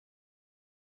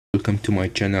welcome to my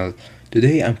channel.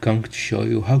 Today I'm going to show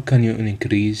you how can you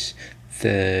increase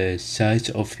the size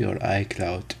of your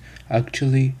iCloud.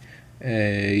 Actually,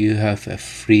 you have a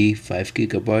free 5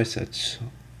 gigabytes. That's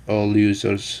all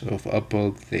users of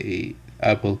Apple.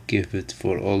 Apple give it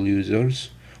for all users,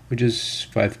 which is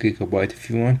 5 gigabyte. If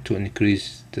you want to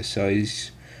increase the size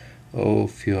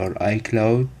of your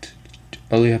iCloud,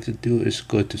 all you have to do is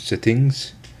go to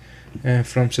settings, and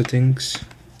from settings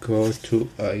go to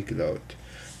iCloud.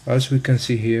 As we can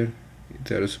see here,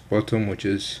 there is a button which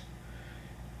is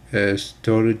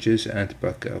storages and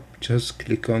backup. Just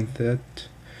click on that,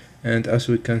 and as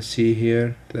we can see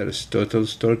here, there is total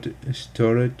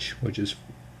storage, which is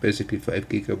basically 5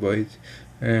 gigabyte,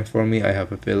 and for me I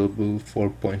have available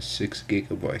 4.6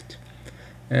 gigabyte.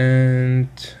 And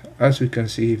as we can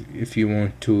see, if you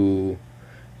want to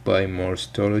buy more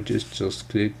storages, just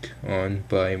click on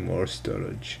buy more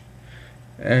storage.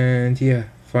 And yeah,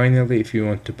 finally, if you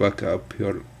want to back up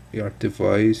your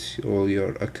device, all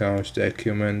your accounts,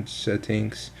 documents,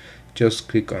 settings, just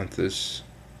click on this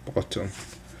button.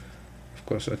 Of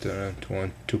course, I don't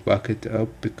want to back it up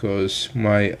because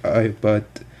my iPad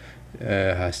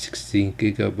has 16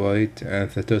 gigabyte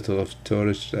and the total of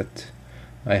storage that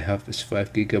I have is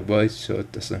 5 gigabytes, so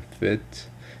it doesn't fit.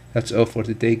 That's all for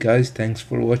today, guys. Thanks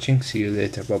for watching. See you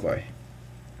later. Bye bye.